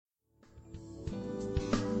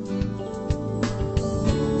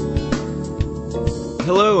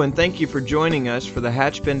Hello, and thank you for joining us for the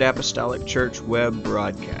Hatchbend Apostolic Church web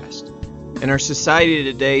broadcast. In our society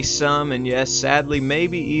today, some, and yes, sadly,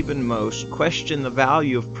 maybe even most, question the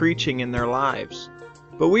value of preaching in their lives.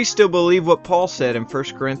 But we still believe what Paul said in 1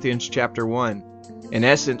 Corinthians chapter 1. In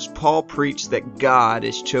essence, Paul preached that God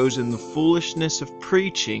has chosen the foolishness of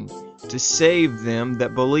preaching to save them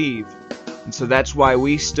that believe. And so that's why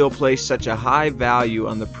we still place such a high value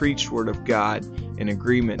on the preached Word of God in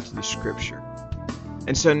agreement to the Scripture.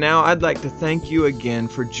 And so now I'd like to thank you again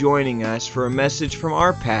for joining us for a message from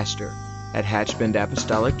our pastor at Hatchbend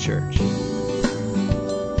Apostolic Church. Strengthen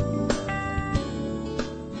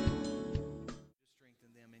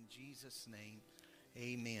them in Jesus' name.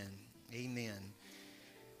 Amen. Amen.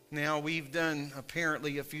 Now, we've done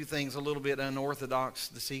apparently a few things a little bit unorthodox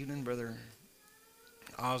this evening. Brother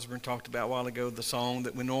Osborne talked about a while ago the song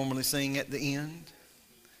that we normally sing at the end.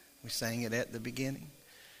 We sang it at the beginning.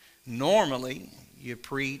 Normally, you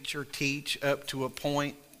preach or teach up to a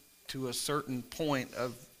certain point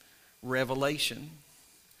of revelation,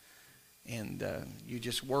 and you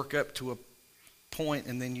just work up to a point,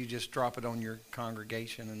 and then you just drop it on your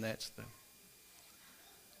congregation, and that's the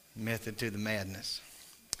method to the madness.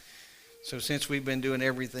 So since we've been doing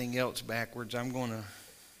everything else backwards, I'm going to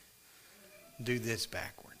do this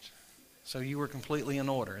backwards. So you were completely in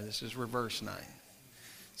order. This is reverse 9.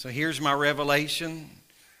 So here's my revelation.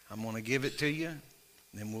 I'm going to give it to you.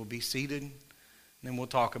 Then we'll be seated. Then we'll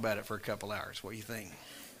talk about it for a couple hours. What do you think?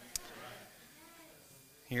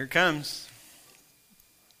 Here it comes.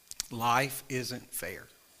 Life isn't fair.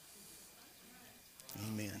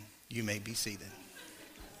 Amen. You may be seated.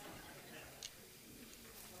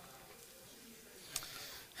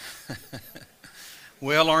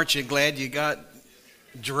 Well, aren't you glad you got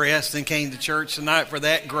dressed and came to church tonight for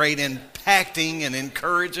that great impacting and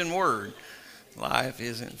encouraging word? Life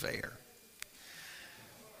isn't fair.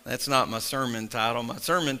 That's not my sermon title. My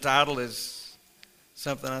sermon title is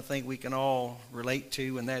something I think we can all relate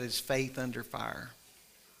to, and that is faith under fire.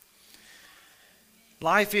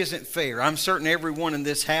 Life isn't fair. I'm certain everyone in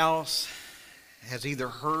this house has either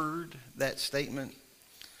heard that statement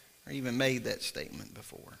or even made that statement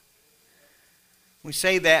before. We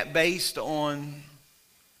say that based on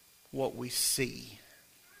what we see,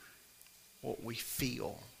 what we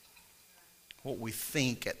feel, what we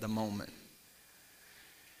think at the moment.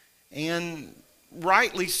 And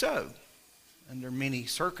rightly so, under many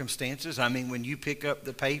circumstances. I mean, when you pick up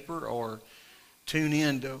the paper or tune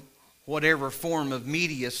into whatever form of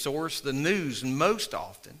media source, the news most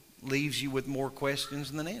often leaves you with more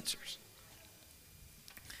questions than answers.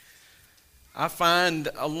 I find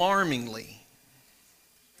alarmingly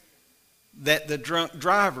that the drunk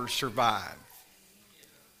drivers survive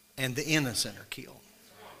and the innocent are killed.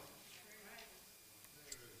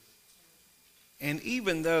 And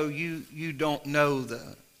even though you don't know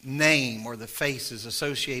the name or the faces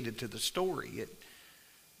associated to the story,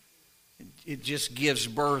 it just gives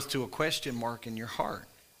birth to a question mark in your heart.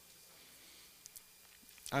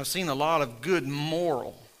 I've seen a lot of good,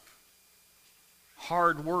 moral,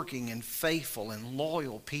 hardworking and faithful and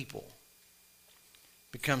loyal people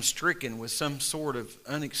become stricken with some sort of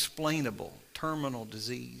unexplainable terminal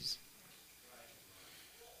disease.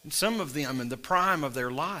 And some of them in the prime of their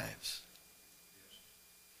lives.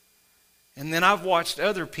 And then I've watched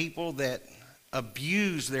other people that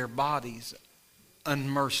abuse their bodies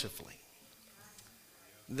unmercifully.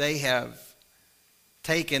 They have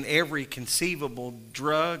taken every conceivable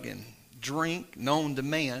drug and drink known to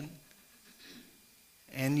man,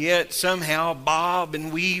 and yet somehow bob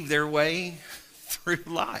and weave their way through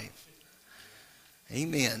life.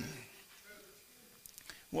 Amen.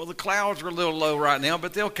 Well, the clouds are a little low right now,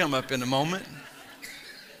 but they'll come up in a moment.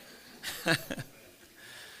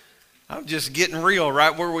 I'm just getting real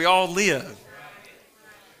right where we all live.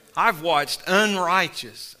 I've watched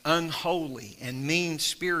unrighteous, unholy, and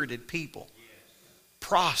mean-spirited people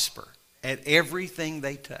prosper at everything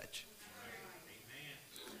they touch.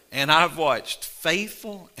 And I've watched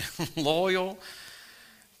faithful and loyal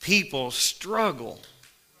people struggle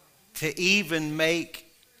to even make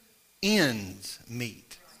ends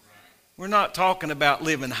meet. We're not talking about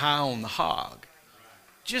living high on the hog.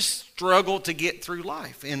 Just struggle to get through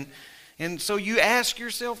life. And so you ask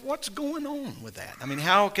yourself, what's going on with that? I mean,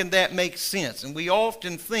 how can that make sense? And we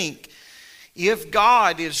often think, if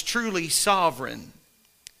God is truly sovereign,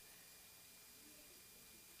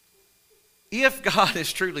 He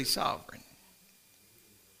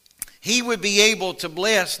would be able to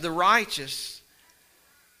bless the righteous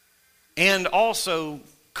and also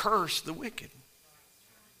curse the wicked.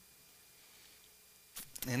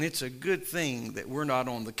 And it's a good thing that we're not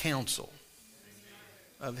on the council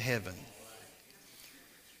of heaven.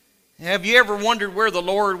 Have you ever wondered where the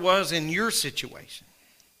Lord was in your situation?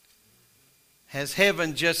 Has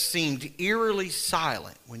heaven just seemed eerily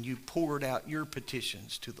silent when you poured out your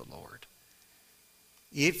petitions to the Lord?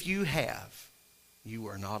 If you have, you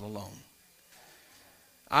are not alone.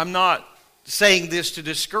 I'm not saying this to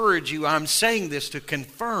discourage you. I'm saying this to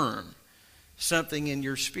confirm something in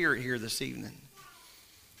your spirit here this evening.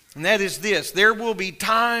 And that is this: there will be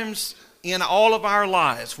times in all of our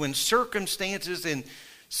lives when circumstances and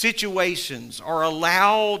situations are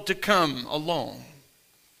allowed to come along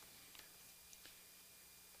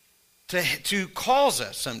to cause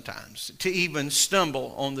us sometimes to even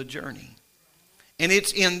stumble on the journey. And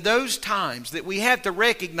it's in those times that we have to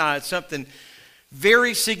recognize something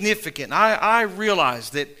very significant. I realize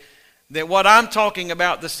that what I'm talking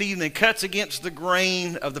about this evening cuts against the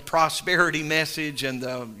grain of the prosperity message and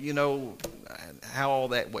the, how all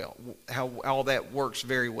that works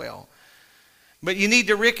very well. But you need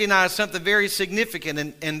to recognize something very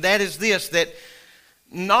significant, and that is this: that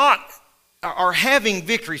having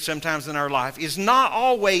victory sometimes in our life is not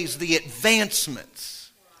always the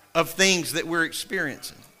advancements of things that we're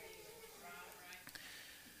experiencing.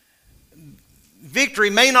 Victory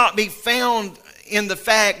may not be found in the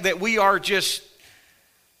fact that we are just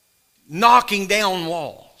knocking down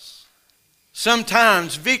walls.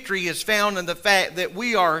 Sometimes victory is found in the fact that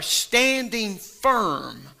we are standing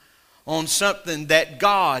firm on something that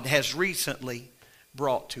God has recently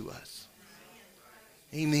brought to us.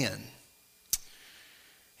 Amen.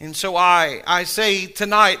 And so I say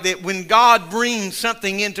tonight that when God brings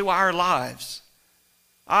something into our lives,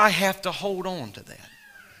 I have to hold on to that.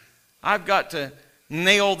 I've got to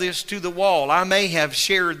nail this to the wall. I may have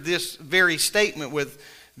shared this very statement with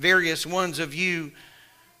various ones of you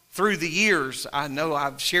through the years. I know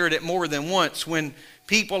I've shared it more than once. When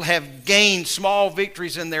people have gained small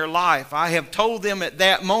victories in their life, I have told them at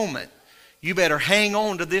that moment, you better hang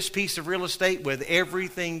on to this piece of real estate with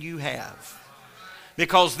everything you have.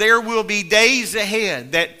 Because there will be days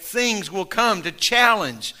ahead that things will come to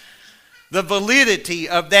challenge the validity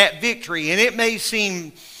of that victory. And it may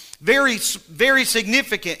seem very, very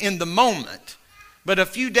significant in the moment. But a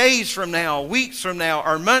few days from now, weeks from now,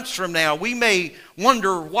 or months from now, we may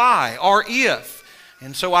wonder why or if.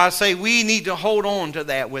 And so I say we need to hold on to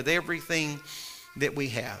that with everything that we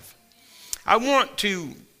have. I want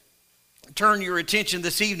to turn your attention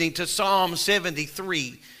this evening to Psalm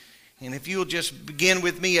 73. And if you'll just begin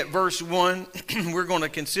with me at verse 1, we're going to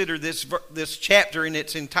consider this chapter in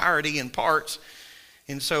its entirety in parts.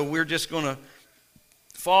 And so we're just going to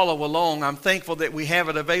follow along. I'm thankful that we have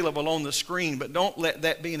it available on the screen, but don't let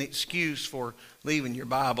that be an excuse for leaving your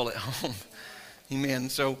Bible at home. Amen.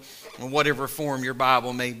 So in whatever form your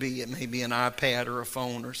Bible may be, it may be an iPad or a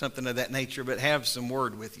phone or something of that nature, but have some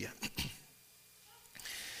word with you.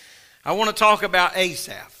 I want to talk about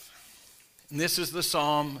Asaph. And this is the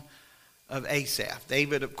Psalm of Asaph.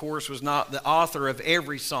 David, of course, was not the author of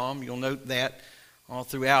every psalm. You'll note that all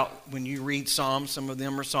throughout when you read Psalms. Some of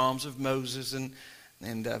them are Psalms of Moses and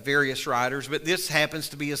various writers. But this happens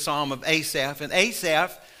to be a Psalm of Asaph. And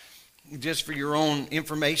Asaph, just for your own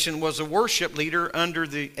information, was a worship leader under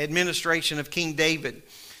the administration of King David.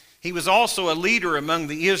 He was also a leader among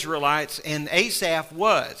the Israelites, and Asaph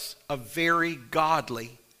was a very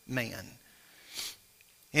godly man.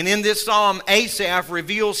 And in this psalm, Asaph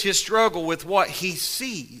reveals his struggle with what he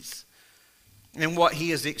sees and what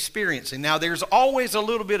he is experiencing. Now, there's always a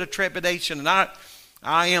little bit of trepidation, and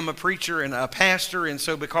I am a preacher and a pastor, and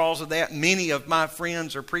so because of that, many of my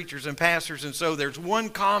friends are preachers and pastors, and so there's one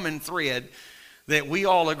common thread that we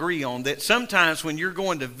all agree on, that sometimes when you're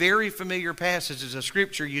going to very familiar passages of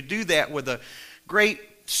Scripture, you do that with a great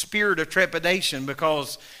spirit of trepidation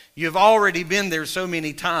because you've already been there so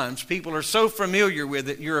many times. People are so familiar with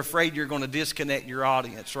it, you're afraid you're going to disconnect your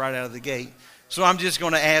audience right out of the gate. So I'm just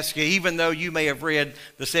going to ask you, even though you may have read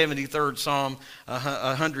the 73rd Psalm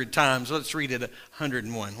 100 times, let's read it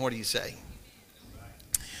 101. What do you say?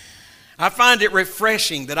 I find it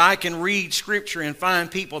refreshing that I can read Scripture and find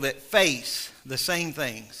people that face the same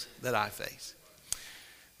things that I face.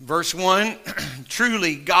 Verse 1,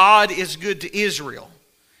 truly God is good to Israel,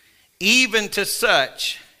 even to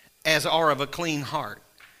such as are of a clean heart.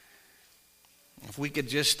 If we could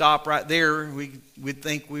just stop right there, we'd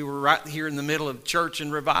think we were right here in the middle of church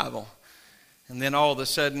and revival. And then all of a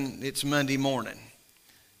sudden, it's Monday morning.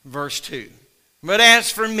 Verse 2. But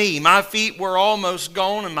as for me, my feet were almost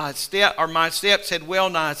gone, and my steps had well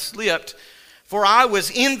nigh slipped. For I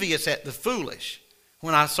was envious at the foolish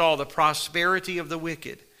when I saw the prosperity of the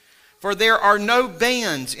wicked. For there are no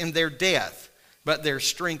bands in their death, but their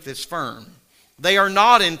strength is firm. They are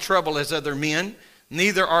not in trouble as other men,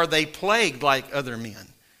 neither are they plagued like other men.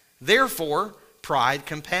 Therefore, pride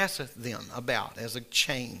compasseth them about as a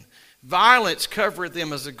chain. Violence covereth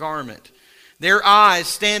them as a garment. Their eyes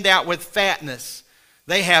stand out with fatness.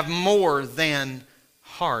 They have more than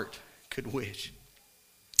heart could wish.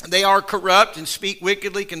 They are corrupt and speak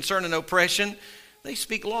wickedly concerning oppression. They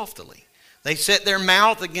speak loftily. They set their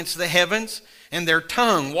mouth against the heavens, and their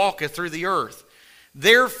tongue walketh through the earth.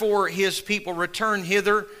 Therefore his people return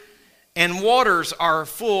hither, and waters are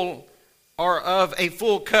of a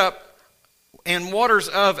full cup, and waters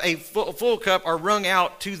of a full cup are wrung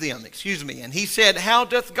out to them. And he said, how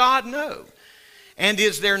doth God know? And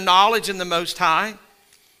is there knowledge in the Most High?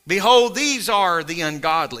 Behold, these are the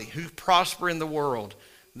ungodly who prosper in the world.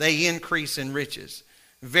 They increase in riches.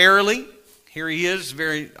 Verily, here he is,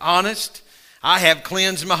 very honest. I have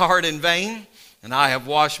cleansed my heart in vain, and I have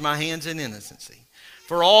washed my hands in innocency.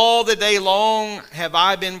 For all the day long have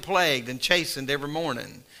I been plagued and chastened every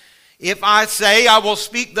morning. If I say I will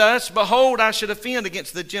speak thus, behold, I should offend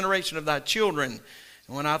against the generation of thy children.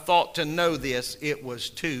 And when I thought to know this, it was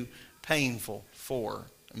too painful for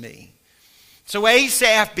me. So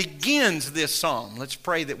Asaph begins this psalm. Let's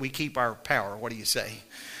pray that we keep our power. What do you say?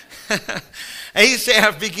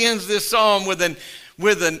 Asaph begins this psalm with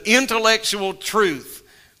an intellectual truth,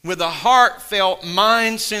 with a heartfelt,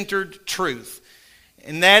 mind-centered truth.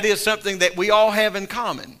 And that is something that we all have in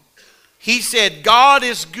common. He said, God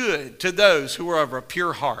is good to those who are of a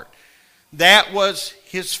pure heart. That was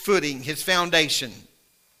his footing, his foundation.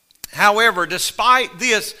 However, despite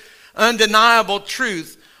this undeniable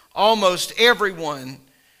truth, almost everyone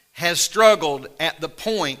has struggled at the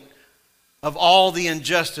point of all the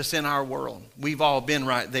injustice in our world. We've all been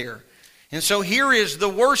right there. And so here is the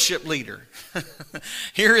worship leader.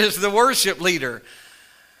 Here is the worship leader.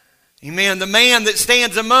 Amen. The man that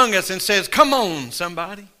stands among us and says, come on,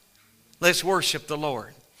 somebody. Let's worship the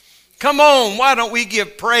Lord. Come on, why don't we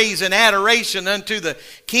give praise and adoration unto the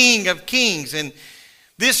King of Kings? And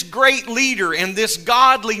this great leader and this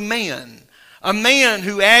godly man, a man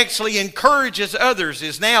who actually encourages others,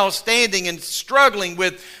 is now standing and struggling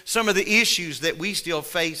with some of the issues that we still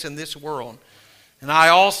face in this world. And I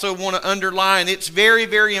also want to underline, it's very,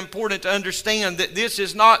 very important to understand that this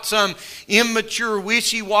is not some immature,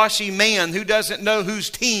 wishy-washy man who doesn't know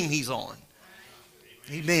whose team he's on.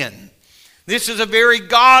 Amen. This is a very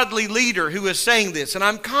godly leader who is saying this. And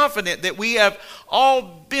I'm confident that we have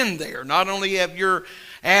all been there. Not only have your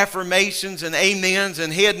affirmations and amens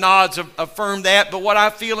and head nods affirm that, but what I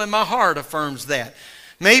feel in my heart affirms that.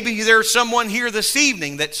 Maybe there's someone here this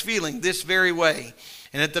evening that's feeling this very way.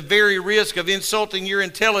 And at the very risk of insulting your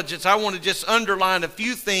intelligence, I want to just underline a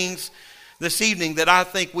few things this evening that I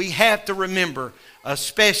think we have to remember,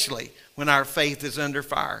 especially when our faith is under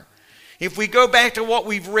fire. If we go back to what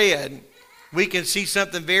we've read, we can see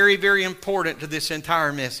something very, very important to this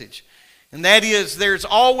entire message. And that is, there's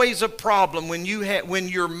always a problem when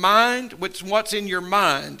your mind, what's in your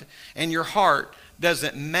mind and your heart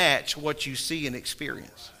doesn't match what you see and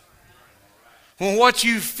experience. When what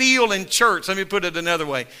you feel in church, let me put it another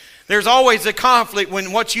way. There's always a conflict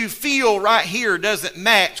when what you feel right here doesn't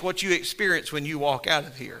match what you experience when you walk out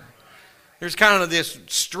of here. There's kind of this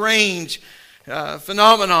strange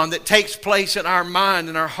phenomenon that takes place in our mind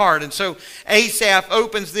and our heart. And so Asaph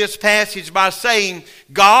opens this passage by saying,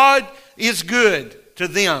 God is good to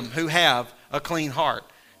them who have a clean heart.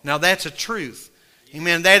 Now that's a truth.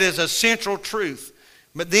 Amen. That is a central truth.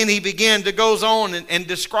 But then he goes on and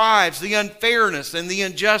describes the unfairness and the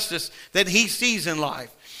injustice that he sees in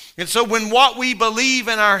life. And so when what we believe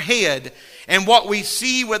in our head and what we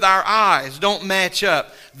see with our eyes don't match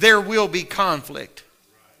up, there will be conflict.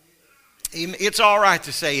 It's all right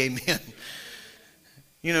to say amen.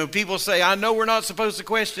 You know, people say, I know we're not supposed to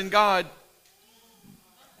question God,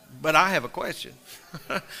 but I have a question.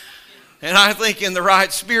 And I think in the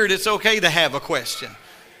right spirit, it's okay to have a question.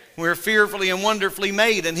 We're fearfully and wonderfully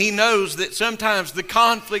made, and he knows that sometimes the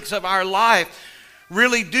conflicts of our life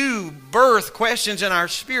really do birth questions in our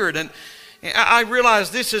spirit. And I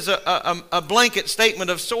realize this is a blanket statement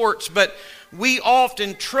of sorts, but we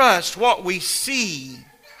often trust what we see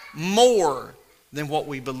more than what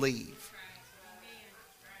we believe.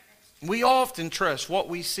 We often trust what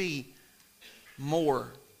we see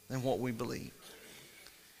more than what we believe.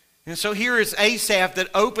 And so here is Asaph that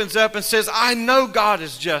opens up and says, I know God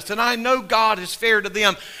is just, and I know God is fair to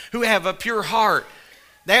them who have a pure heart.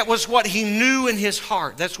 That was what he knew in his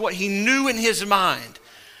heart. That's what he knew in his mind.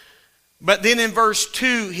 But then in verse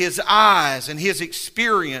 2, his eyes and his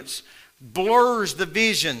experience blurs the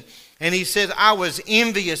vision. And he says, I was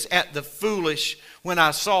envious at the foolish when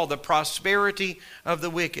I saw the prosperity of the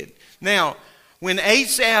wicked. Now, when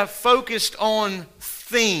Asaph focused on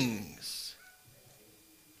things,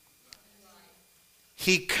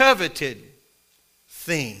 he coveted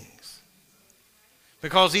things.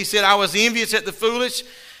 Because he said, I was envious at the foolish,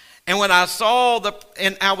 and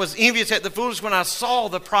I was envious at the foolish when I saw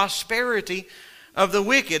the prosperity of the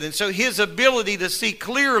wicked. And so his ability to see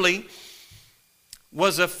clearly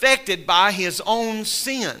was affected by his own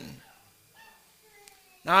sin.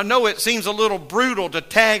 Now I know it seems a little brutal to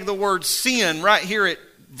tag the word sin right here at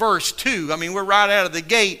verse 2. I mean, we're right out of the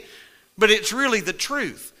gate, but it's really the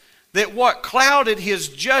truth. That what clouded his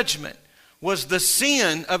judgment was the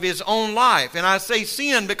sin of his own life. And I say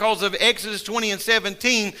sin because of Exodus 20 and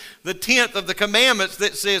 17, the 10th of the commandments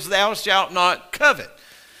that says, thou shalt not covet.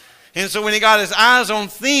 And so when he got his eyes on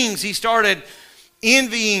things, he started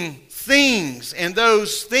envying things. And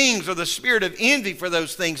those things, or the spirit of envy for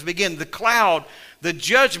those things, began to cloud the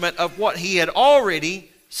judgment of what he had already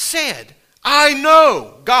said. I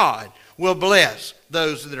know God will bless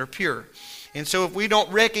those that are pure. And so if we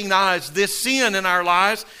don't recognize this sin in our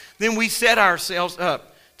lives, then we set ourselves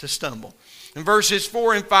up to stumble. In verses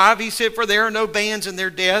 4 and 5, he said, for there are no bands in their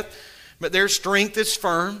death, but their strength is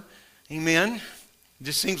firm. Amen. It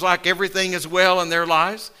just seems like everything is well in their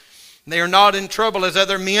lives. They are not in trouble as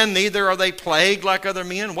other men, neither are they plagued like other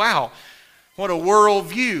men. Wow, what a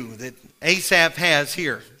worldview that Asaph has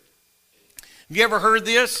here. Have you ever heard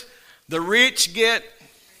this? The rich get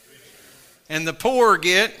and the poor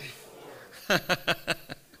get.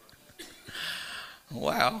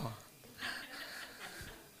 Wow.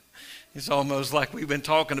 It's almost like we've been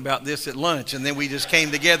talking about this at lunch and then we just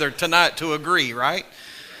came together tonight to agree, right?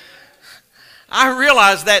 I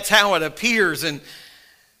realize that's how it appears, and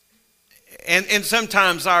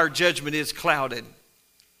sometimes our judgment is clouded.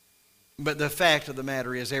 But the fact of the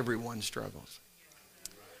matter is everyone struggles.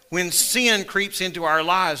 When sin creeps into our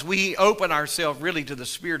lives, we open ourselves really to the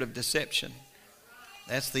spirit of deception.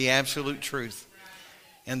 That's the absolute truth.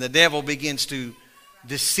 And the devil begins to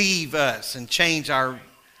deceive us and change the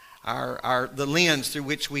lens through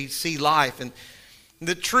which we see life. And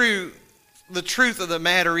the truth of the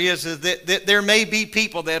matter is that there may be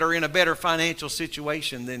people that are in a better financial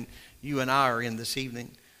situation than you and I are in this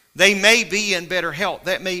evening. They may be in better health.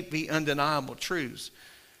 That may be undeniable truths.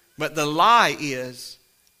 But the lie is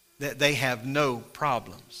that they have no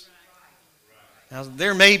problems. Now,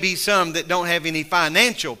 there may be some that don't have any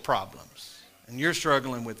financial problems, and you're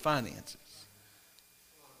struggling with finances.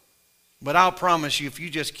 But I'll promise you, if you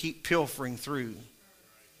just keep pilfering through,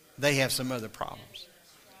 they have some other problems.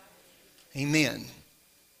 Amen.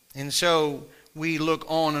 And so we look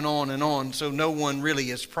on and on and on, so no one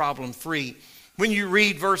really is problem free. When you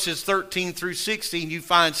read verses 13 through 16, you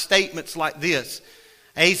find statements like this.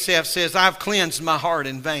 Asaph says, I've cleansed my heart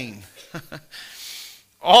in vain.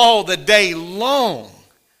 All the day long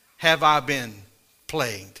have I been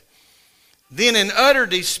plagued. Then in utter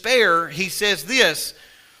despair, he says this.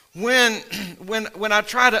 When I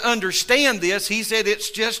try to understand this, he said,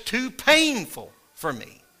 it's just too painful for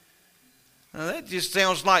me. Now that just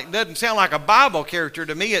doesn't sound like a Bible character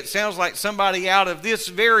to me. It sounds like somebody out of this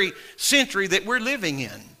very century that we're living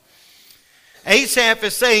in. Asaph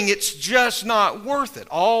is saying it's just not worth it.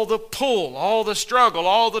 All the pull, all the struggle,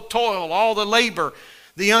 all the toil, all the labor.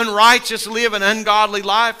 The unrighteous live an ungodly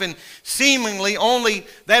life, and seemingly only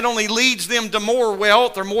leads them to more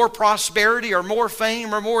wealth or more prosperity or more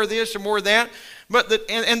fame or more of this or more of that. But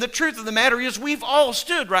the truth of the matter is we've all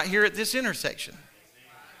stood right here at this intersection.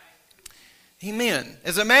 Amen.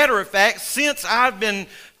 As a matter of fact, since I've been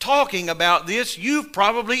talking about this, you've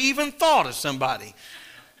probably even thought of somebody.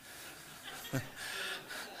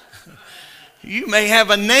 You may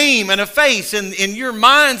have a name and a face in your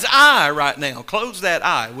mind's eye right now. Close that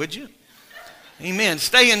eye, would you? Amen.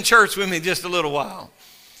 Stay in church with me just a little while.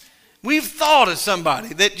 We've thought of somebody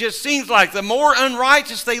that just seems like the more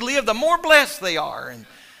unrighteous they live, the more blessed they are. And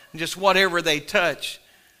just whatever they touch,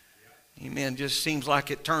 amen, just seems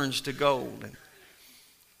like it turns to gold. And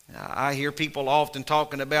I hear people often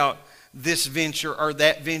talking about this venture or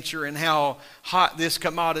that venture and how hot this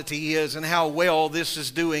commodity is and how well this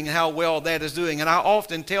is doing and how well that is doing. And I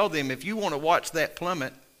often tell them, if you want to watch that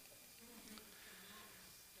plummet,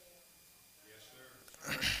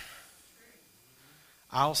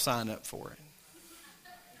 I'll sign up for it.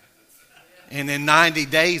 And in 90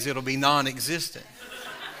 days, it'll be non-existent.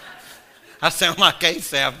 I sound like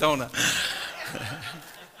Asaph, don't I?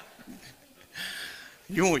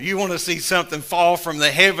 You want to see something fall from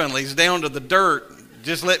the heavenlies down to the dirt,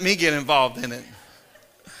 just let me get involved in it.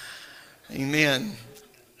 Amen.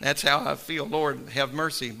 That's how I feel. Lord, have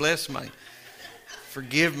mercy. Bless me.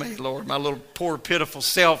 Forgive me, Lord, my little poor, pitiful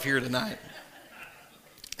self here tonight.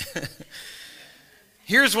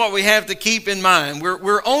 Here's what we have to keep in mind.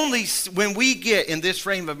 We're only, when we get in this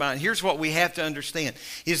frame of mind, here's what we have to understand,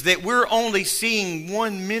 is that we're only seeing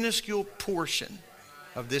one minuscule portion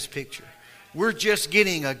of this picture. We're just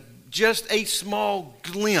getting just a small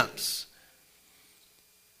glimpse.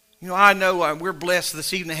 You know, I know we're blessed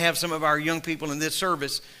this evening to have some of our young people in this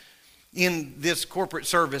service, in this corporate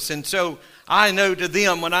service. And so I know to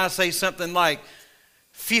them when I say something like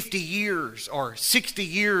 50 years or 60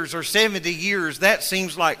 years or 70 years, that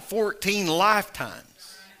seems like 14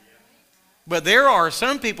 lifetimes. But there are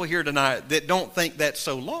some people here tonight that don't think that's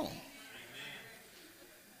so long.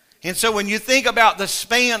 And so when you think about the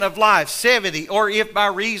span of life, 70, or if by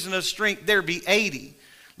reason of strength there be 80,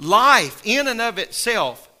 life in and of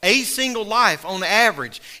itself, a single life on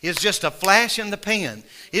average, is just a flash in the pan.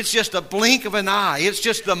 It's just a blink of an eye. It's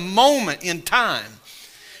just a moment in time.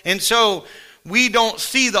 And so we don't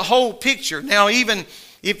see the whole picture. Now, even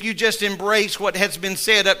if you just embrace what has been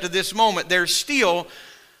said up to this moment, there's still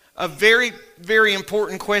a very, very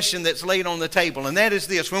important question that's laid on the table, and that is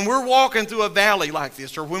this. When we're walking through a valley like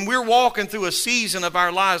this, or when we're walking through a season of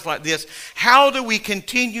our lives like this, how do we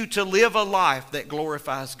continue to live a life that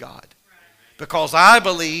glorifies God? Because I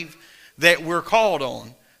believe that we're called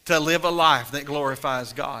on to live a life that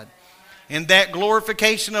glorifies God. And that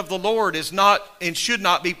glorification of the Lord is not and should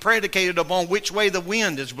not be predicated upon which way the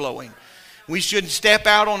wind is blowing. We shouldn't step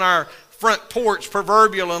out on our front porch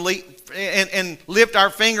proverbially and lift our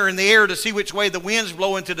finger in the air to see which way the wind's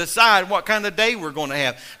blowing to decide what kind of day we're going to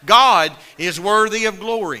have. God is worthy of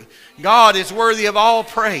glory. God is worthy of all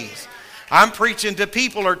praise. I'm preaching to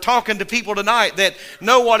people or talking to people tonight that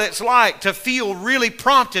know what it's like to feel really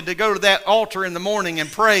prompted to go to that altar in the morning and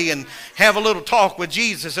pray and have a little talk with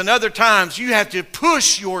Jesus. And other times you have to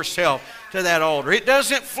push yourself to that altar. It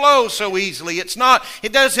doesn't flow so easily. It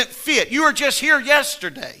doesn't fit. You were just here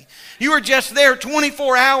yesterday. You were just there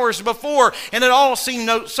 24 hours before, and it all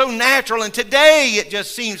seemed so natural. And today it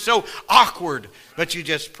just seems so awkward, but you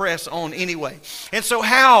just press on anyway. And so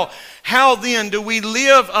how then do we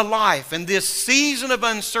live a life in this season of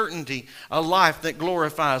uncertainty, a life that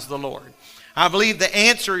glorifies the Lord? I believe the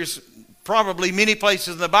answer is probably many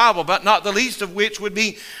places in the Bible, but not the least of which would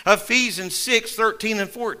be Ephesians 6, 13 and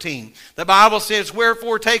 14. The Bible says,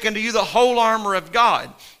 "Wherefore take unto you the whole armor of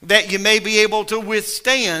God, that you may be able to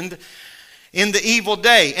withstand in the evil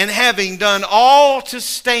day. And having done all to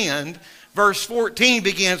stand," verse 14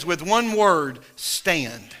 begins with one word,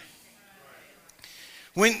 stand.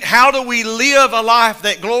 How do we live a life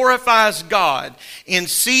that glorifies God in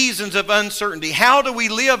seasons of uncertainty? How do we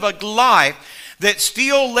live a life that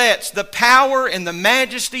still lets the power and the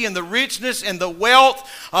majesty and the richness and the wealth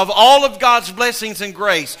of all of God's blessings and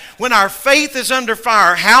grace, when our faith is under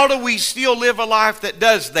fire, how do we still live a life that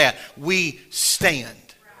does that? We stand.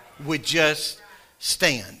 We just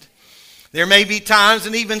stand. There may be times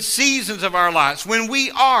and even seasons of our lives when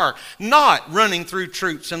we are not running through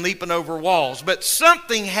troops and leaping over walls, but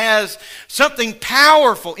something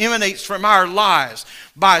powerful emanates from our lives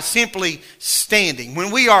by simply standing, when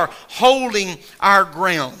we are holding our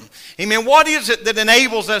ground. Amen. What is it that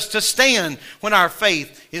enables us to stand when our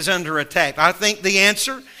faith is under attack? I think the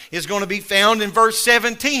answer is going to be found in verse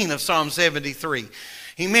 17 of Psalm 73.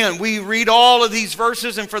 Amen. We read all of these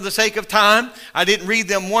verses, and for the sake of time, I didn't read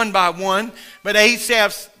them one by one. But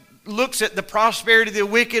Asaph looks at the prosperity of the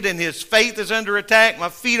wicked, and his faith is under attack. My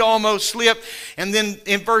feet almost slipped. And then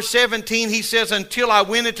in verse 17, he says, "Until I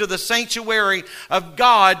went into the sanctuary of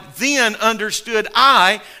God, then understood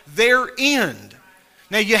I their end."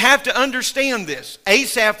 Now you have to understand this.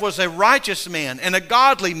 Asaph was a righteous man and a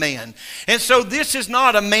godly man. And so this is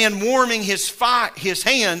not a man warming his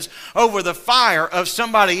hands over the fire of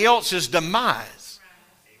somebody else's demise.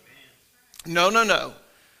 No.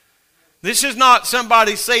 This is not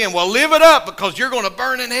somebody saying, "Well, live it up because you're going to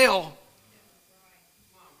burn in hell."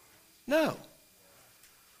 No.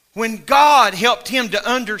 When God helped him to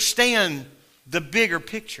understand the bigger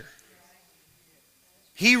picture,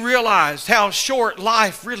 he realized how short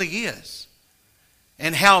life really is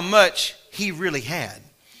and how much he really had.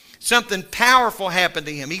 Something powerful happened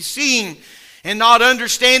to him. He's seeing and not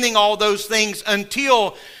understanding all those things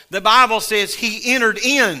until the Bible says he entered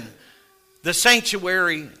in the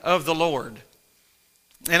sanctuary of the Lord.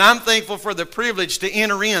 And I'm thankful for the privilege to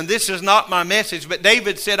enter in. This is not my message, but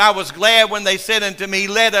David said, "I was glad when they said unto me,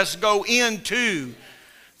 let us go into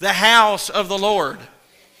the house of the Lord."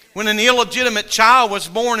 When an illegitimate child was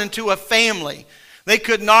born into a family, they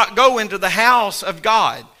could not go into the house of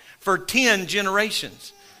God for 10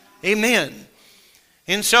 generations. Amen.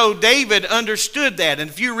 And so David understood that. And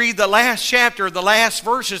if you read the last chapter, the last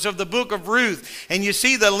verses of the book of Ruth, and you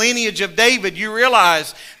see the lineage of David, you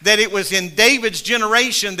realize that it was in David's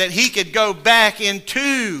generation that he could go back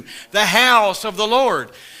into the house of the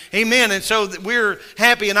Lord. Amen. And so we're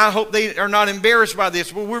happy, and I hope they are not embarrassed by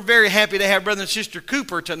this, but we're very happy to have Brother and Sister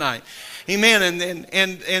Cooper tonight. Amen.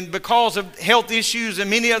 And because of health issues and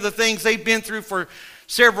many other things they've been through for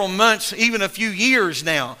several months, even a few years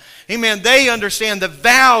now. Amen. They understand the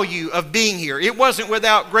value of being here. It wasn't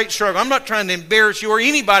without great struggle. I'm not trying to embarrass you or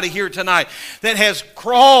anybody here tonight that has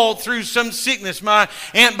crawled through some sickness. My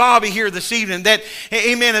Aunt Bobby here this evening that,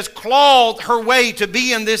 amen, has clawed her way to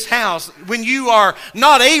be in this house. When you are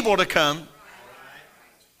not able to come,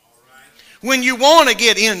 when you want to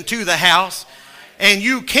get into the house and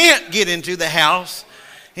you can't get into the house.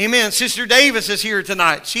 Amen. Sister Davis is here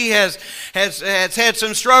tonight. She has had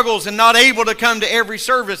some struggles and not able to come to every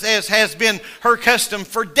service, as has been her custom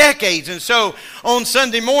for decades. And so on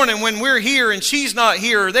Sunday morning when we're here and she's not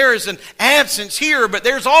here, there is an absence here, but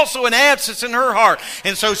there's also an absence in her heart.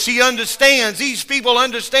 And so she understands. These people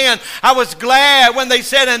understand. I was glad when they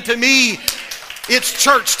said unto me, it's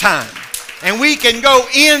church time. And we can go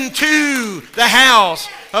into the house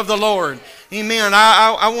of the Lord. Amen.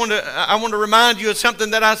 I want to remind you of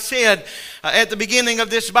something that I said at the beginning of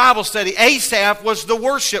this Bible study. Asaph was the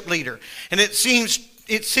worship leader. And it seems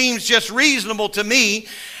just reasonable to me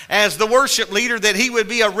as the worship leader that he would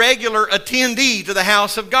be a regular attendee to the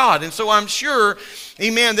house of God. And so I'm sure,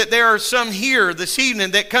 amen, that there are some here this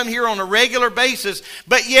evening that come here on a regular basis,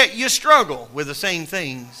 but yet you struggle with the same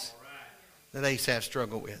things that Asaph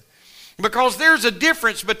struggled with. Because there's a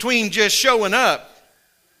difference between just showing up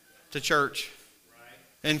to church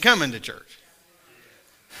and coming to church.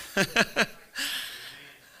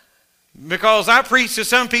 Because I preach to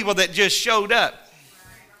some people that just showed up.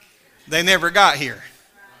 They never got here.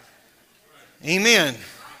 Amen.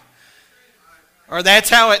 Or that's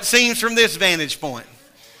how it seems from this vantage point.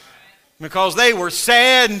 Because they were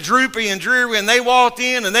sad and droopy and dreary when they walked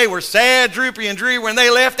in, and they were sad, droopy, and dreary when they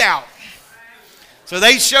left out. So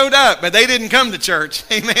they showed up, but they didn't come to church.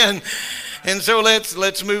 Amen. And so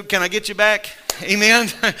let's move. Can I get you back? Amen.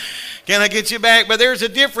 Can I get you back? But there's a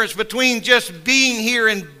difference between just being here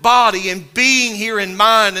in body and being here in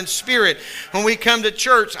mind and spirit. When we come to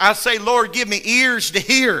church, I say, Lord, give me ears to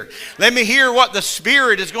hear. Let me hear what the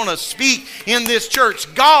Spirit is going to speak in this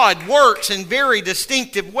church. God works in very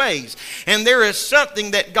distinctive ways. And there is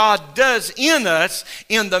something that God does in us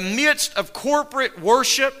in the midst of corporate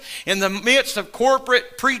worship, in the midst of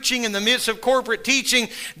corporate preaching, in the midst of corporate teaching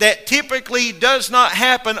that typically does not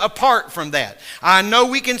happen apart from that. I know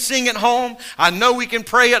we can sing at home. I know we can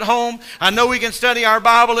pray at home. I know we can study our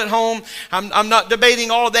Bible at home. I'm not debating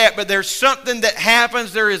all of that, but there's something that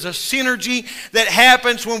happens. There is a synergy that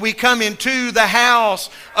happens when we come into the house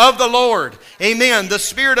of the Lord. Amen. The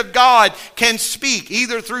Spirit of God can speak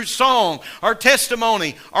either through song or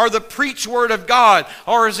testimony or the preached word of God,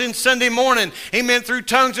 or as in Sunday morning, amen, through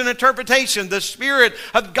tongues and interpretation. The Spirit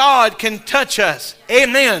of God can touch us.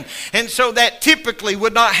 Amen. And so that typically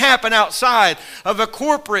would not happen outside of a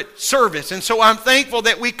corporate service. And so I'm thankful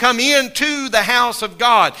that we come into the house of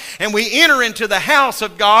God and we enter into the house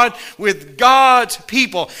of God with God's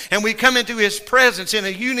people, and we come into His presence in a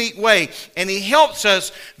unique way, and He helps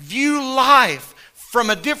us view life from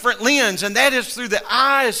a different lens, and that is through the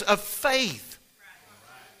eyes of faith.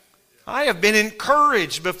 I have been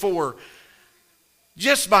encouraged before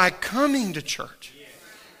just by coming to church.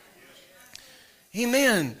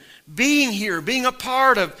 Amen. Being here, being a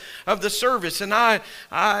part of the service. And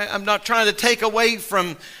I'm not trying to take away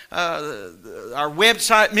from our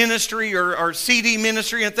website ministry or our CD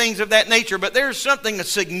ministry and things of that nature, but there's something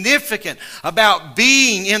significant about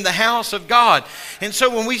being in the house of God. And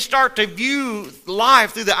so when we start to view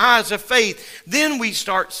life through the eyes of faith, then we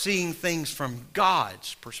start seeing things from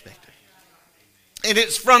God's perspective. And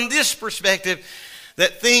it's from this perspective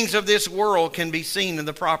that things of this world can be seen in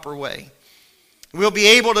the proper way. We'll be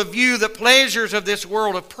able to view the pleasures of this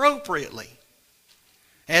world appropriately,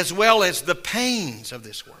 as well as the pains of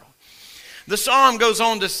this world. The psalm goes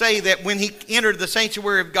on to say that when he entered the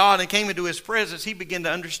sanctuary of God and came into His presence, he began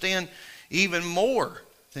to understand even more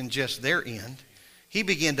than just their end. He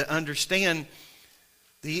began to understand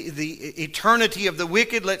the eternity of the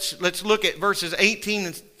wicked. Let's look at verses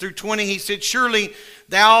 18 through 20. He said, "Surely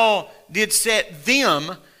thou didst set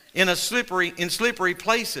them in slippery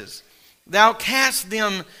places. Thou cast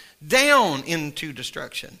them down into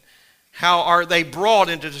destruction. How are they brought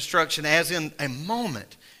into destruction as in a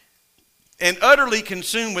moment, and utterly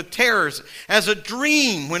consumed with terrors, as a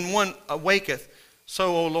dream when one awaketh.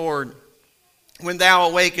 so, O Lord, when thou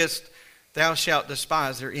awakest, thou shalt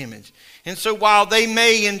despise their image. And so while they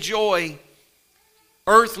may enjoy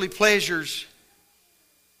earthly pleasures,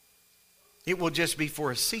 it will just be for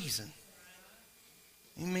a season.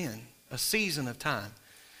 Amen. A season of time.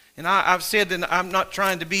 And I've said, and I'm not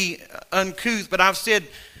trying to be uncouth, but I've said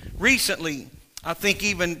recently, I think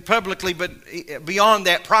even publicly, but beyond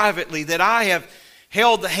that privately, that I have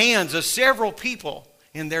held the hands of several people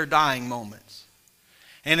in their dying moments.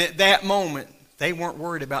 And at that moment, they weren't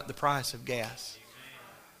worried about the price of gas.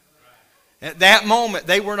 At that moment,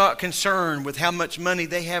 they were not concerned with how much money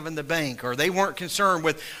they have in the bank, or they weren't concerned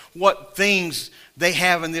with what things they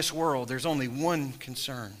have in this world. There's only one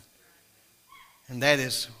concern, and that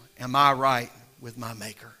is, am I right with my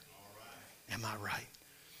Maker? Am I right?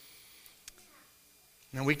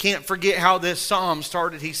 Now, we can't forget how this psalm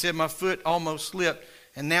started. He said, my foot almost slipped.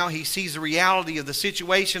 And now he sees the reality of the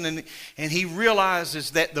situation, and he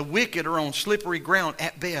realizes that the wicked are on slippery ground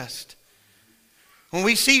at best. When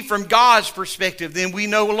we see from God's perspective, then we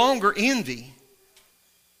no longer envy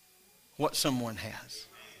what someone has.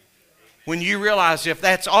 When you realize if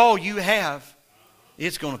that's all you have,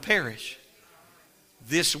 it's going to perish.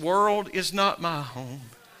 This world is not my home.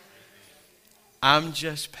 I'm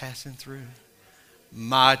just passing through.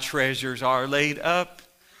 My treasures are laid up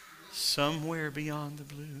somewhere beyond the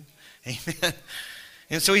blue. Amen.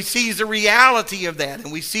 And so he sees the reality of that,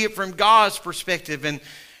 and we see it from God's perspective. And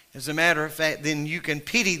as a matter of fact, then you can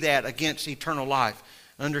pity that against eternal life,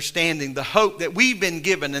 understanding the hope that we've been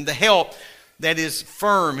given and the help that is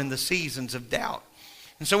firm in the seasons of doubt.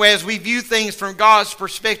 And so as we view things from God's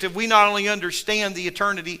perspective, we not only understand the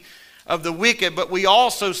eternity of the wicked, but we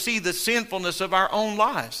also see the sinfulness of our own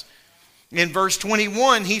lives. In verse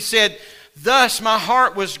 21, he said, thus my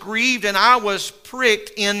heart was grieved, and I was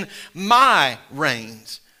pricked in my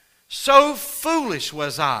reins. So foolish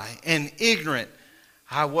was I, and ignorant.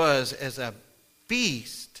 I was as a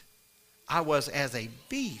beast. I was as a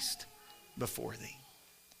beast before thee.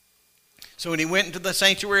 So when he went into the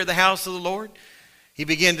sanctuary of the house of the Lord, he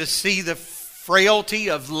began to see the frailty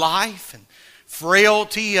of life and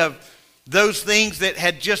frailty of those things that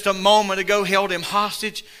had just a moment ago held him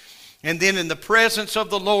hostage. And then in the presence of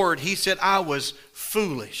the Lord, he said, I was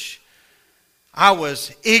foolish. I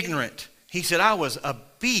was ignorant. He said, I was a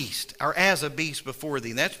beast, or as a beast before thee.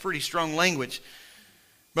 And that's pretty strong language.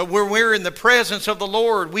 But when we're in the presence of the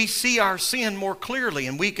Lord, we see our sin more clearly,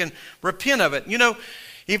 and we can repent of it. You know,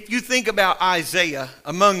 if you think about Isaiah,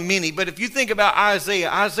 among many, but if you think about Isaiah,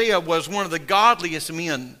 Isaiah was one of the godliest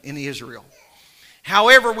men in Israel.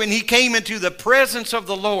 However, when he came into the presence of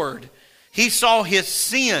the Lord, he saw his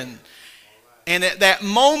sin. And at that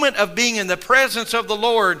moment of being in the presence of the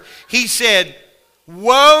Lord, he said,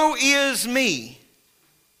 woe is me,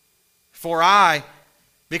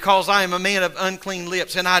 because I am a man of unclean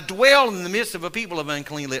lips, and I dwell in the midst of a people of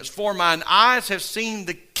unclean lips. For mine eyes have seen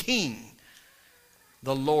the King,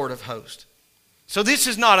 the Lord of hosts. So this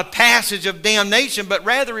is not a passage of damnation, but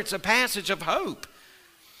rather it's a passage of hope.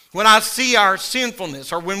 When I see our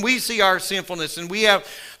sinfulness, or when we see our sinfulness, and we have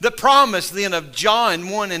the promise then of John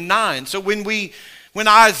 1 and 9. So when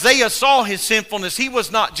Isaiah saw his sinfulness, he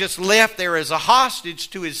was not just left there as a hostage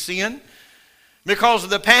to his sin. Because of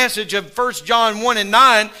the passage of 1 John 1 and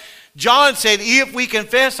 9, John said, if we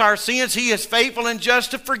confess our sins, he is faithful and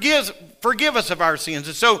just to forgive us of our sins.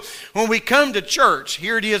 And so when we come to church,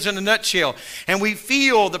 here it is in a nutshell, and we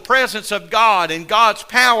feel the presence of God, and God's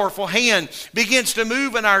powerful hand begins to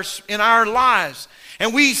move in our lives,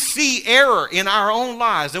 and we see error in our own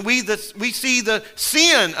lives, and we see the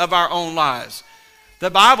sin of our own lives. The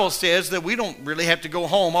Bible says that we don't really have to go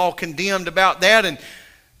home all condemned about that,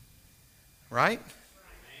 right?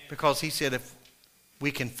 Because he said if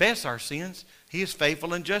we confess our sins, he is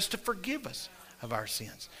faithful and just to forgive us of our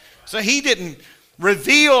sins. So he didn't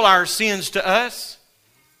reveal our sins to us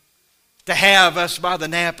to have us by the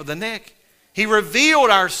nape of the neck. He revealed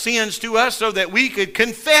our sins to us so that we could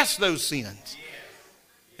confess those sins.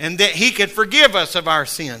 And that he could forgive us of our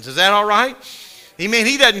sins. Is that all right? Amen.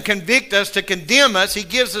 He doesn't convict us to condemn us. He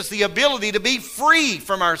gives us the ability to be free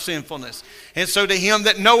from our sinfulness. And so to him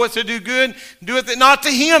that knoweth to do good, doeth it not,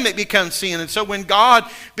 to him it becomes sin. And so when God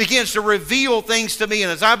begins to reveal things to me,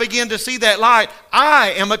 and as I begin to see that light,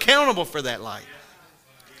 I am accountable for that light.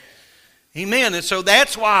 Amen. And so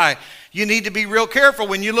that's why you need to be real careful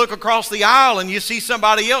when you look across the aisle and you see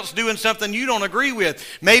somebody else doing something you don't agree with.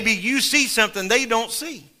 Maybe you see something they don't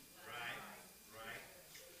see.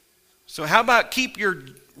 So how about keep your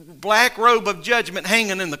black robe of judgment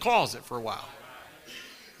hanging in the closet for a while?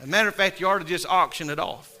 As a matter of fact, you ought to just auction it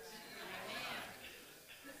off.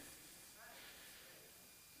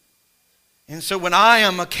 And so when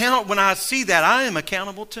I see that, I am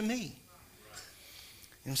accountable to me.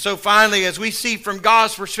 And so finally, as we see from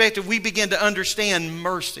God's perspective, we begin to understand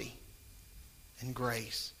mercy and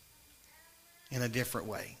grace in a different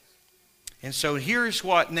way. And so here's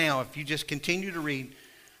what now, if you just continue to read,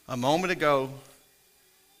 a moment ago,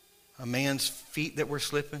 a man's feet that were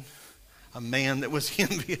slipping, a man that was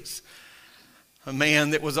envious, a man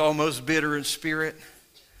that was almost bitter in spirit.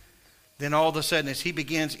 Then all of a sudden, as he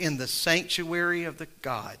begins in the sanctuary of the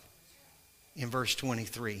God, in verse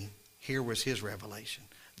 23, here was his revelation.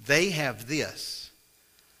 They have this,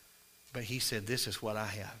 but he said, this is what I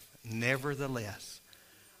have. Nevertheless,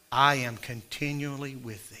 I am continually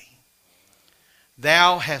with thee.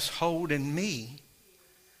 Thou hast holden me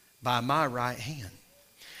by my right hand.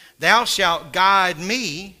 Thou shalt guide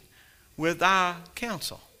me with thy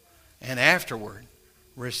counsel, and afterward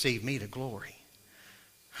receive me to glory.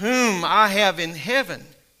 Whom I have in heaven,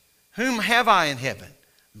 whom have I in heaven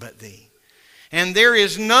but thee? And there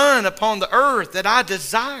is none upon the earth that I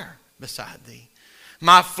desire beside thee.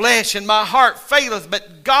 My flesh and my heart faileth,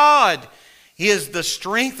 but God is the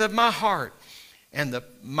strength of my heart and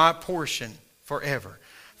my portion forever.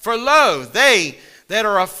 For lo, they that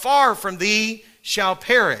are afar from thee shall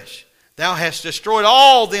perish. Thou hast destroyed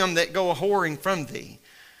all them that go a-whoring from thee.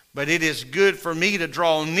 But it is good for me to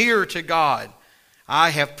draw near to God.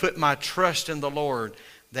 I have put my trust in the Lord,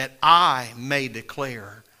 that I may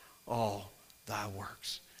declare all thy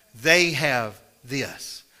works. They have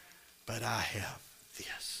this, but I have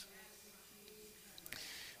this.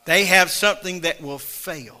 They have something that will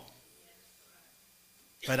fail,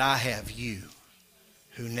 but I have you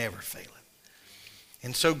who never faileth.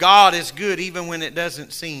 And so God is good even when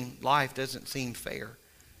life doesn't seem fair.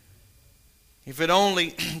 If it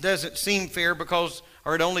only doesn't seem fair because,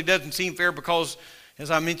 as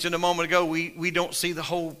I mentioned a moment ago, we don't see the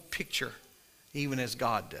whole picture, even as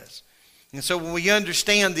God does. And so when we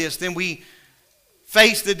understand this, then we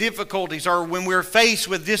face the difficulties, or when we're faced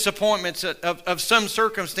with disappointments of some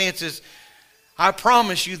circumstances, I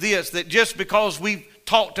promise you this, that just because we've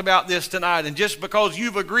talked about this tonight and just because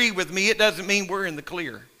you've agreed with me, it doesn't mean we're in the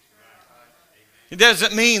clear. It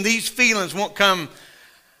doesn't mean these feelings won't come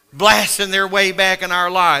blasting their way back in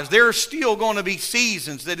our lives. There are still going to be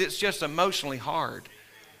seasons that it's just emotionally hard.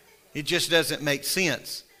 It just doesn't make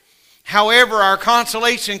sense. However, our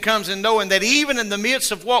consolation comes in knowing that even in the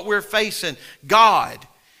midst of what we're facing, God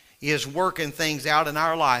is working things out in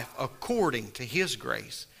our life according to His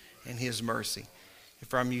grace and His mercy.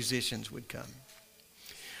 If our musicians would come.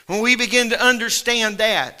 When we begin to understand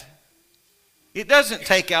that, it doesn't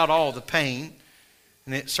take out all the pain,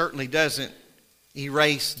 and it certainly doesn't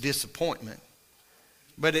erase disappointment,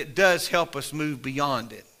 but it does help us move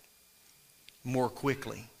beyond it more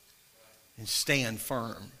quickly and stand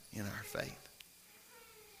firm in our faith.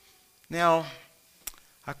 Now,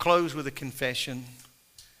 I close with a confession,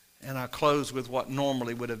 and I close with what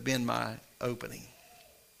normally would have been my opening.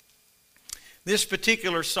 This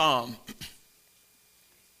particular psalm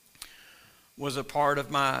was a part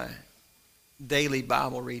of my daily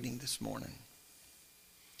Bible reading this morning.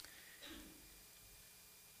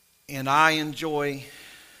 And I enjoy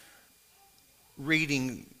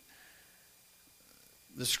reading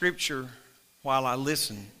the Scripture while I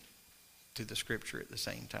listen to the Scripture at the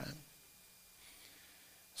same time.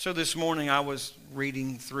 So this morning I was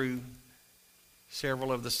reading through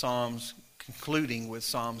several of the Psalms, concluding with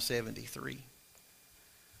Psalm 73.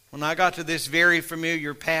 When I got to this very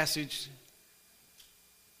familiar passage,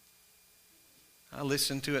 I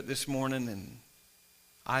listened to it this morning, and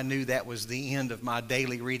I knew that was the end of my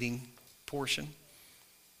daily reading portion.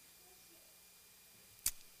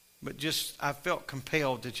 But I felt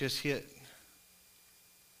compelled to just hit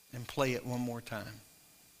and play it one more time.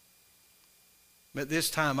 But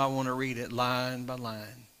this time I want to read it line by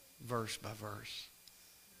line, verse by verse.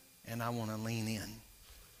 And I want to lean in.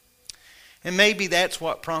 And maybe that's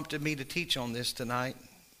what prompted me to teach on this tonight.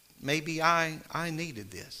 Maybe I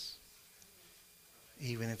needed this,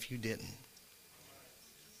 even if you didn't.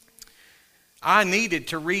 I needed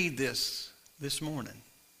to read this morning.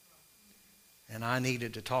 And I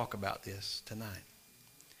needed to talk about this tonight.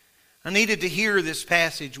 I needed to hear this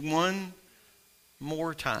passage one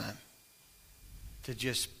more time to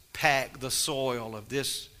just pack the soil of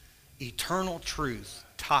this eternal truth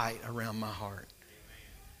tight around my heart.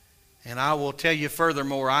 And I will tell you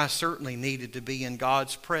furthermore, I certainly needed to be in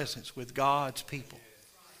God's presence with God's people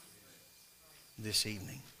this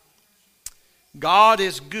evening. God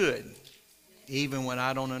is good even when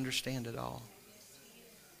I don't understand it all.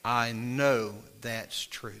 I know that's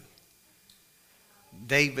true.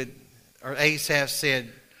 Asaph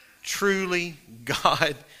said, Truly,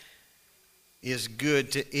 God is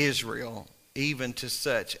good to Israel, even to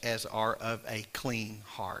such as are of a clean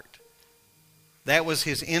heart. That was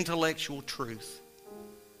his intellectual truth,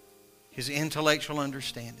 his intellectual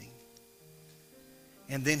understanding.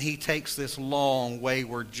 And then he takes this long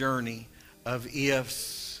wayward journey of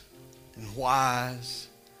ifs and whys,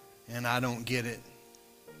 and I don't get it.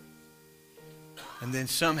 And then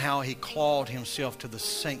somehow he clawed himself to the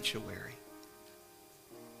sanctuary.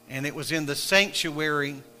 And it was in the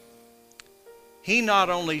sanctuary he not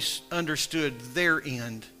only understood their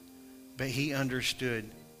end, but he understood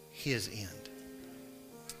his end.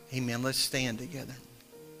 Amen. Let's stand together.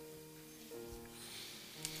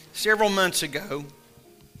 Several months ago,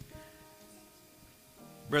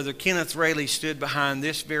 Brother Kenneth Rayleigh stood behind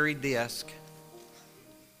this very desk,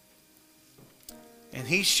 and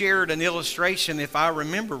he shared an illustration, if I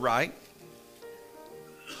remember right,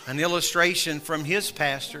 an illustration from his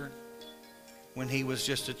pastor when he was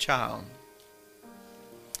just a child.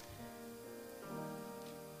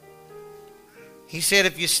 He said,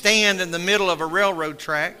 if you stand in the middle of a railroad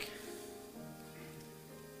track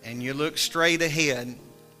and you look straight ahead,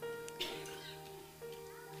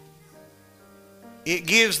 it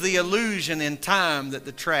gives the illusion in time that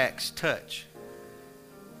the tracks touch.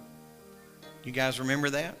 You guys remember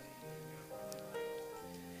that?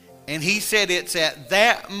 And he said it's at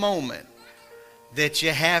that moment that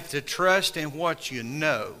you have to trust in what you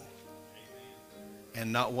know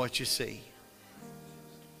and not what you see.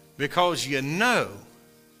 Because you know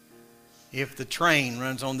if the train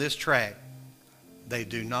runs on this track, they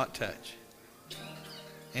do not touch.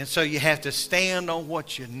 And so you have to stand on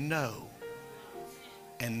what you know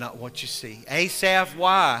and not what you see. Asaph,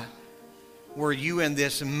 why were you in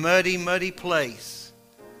this muddy, muddy place?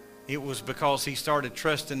 It was because he started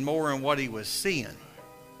trusting more in what he was seeing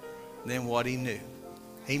than what he knew.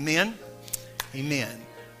 Amen? Amen.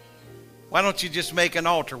 Why don't you just make an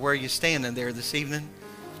altar where you're standing there this evening?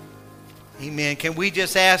 Amen. Can we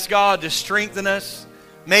just ask God to strengthen us?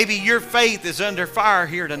 Maybe your faith is under fire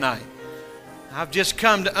here tonight. I've just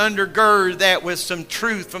come to undergird that with some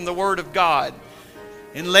truth from the Word of God.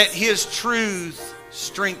 And let His truth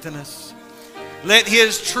strengthen us. Let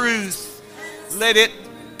His truth, let it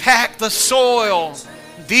pack the soil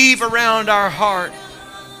deep around our heart.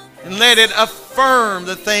 And let it affirm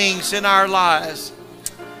the things in our lives.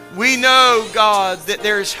 We know, God, that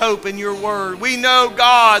there's hope in your Word. We know,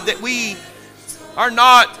 God, that we are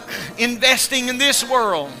not investing in this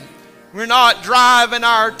world. We're not driving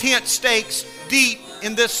our tent stakes deep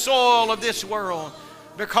in the soil of this world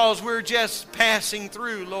because we're just passing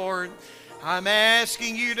through, Lord. I'm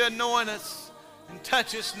asking you to anoint us and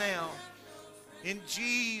touch us now. In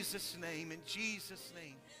Jesus' name, in Jesus'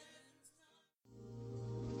 name.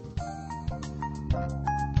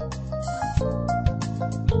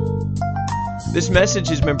 This message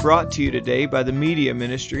has been brought to you today by the media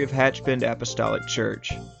ministry of Hatchbend Apostolic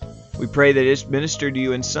Church. We pray that it's ministered to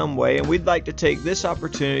you in some way, and we'd like to take this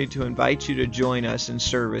opportunity to invite you to join us in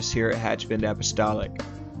service here at Hatchbend Apostolic.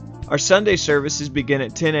 Our Sunday services begin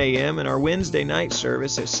at 10 a.m. and our Wednesday night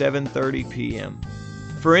service at 7:30 p.m.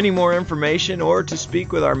 For any more information or to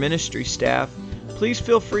speak with our ministry staff, please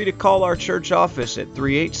feel free to call our church office at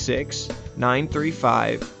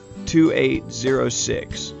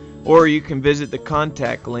 386-935-2806. Or you can visit the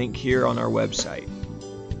contact link here on our website.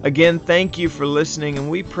 Again, thank you for listening,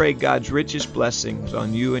 and we pray God's richest blessings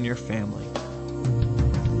on you and your family.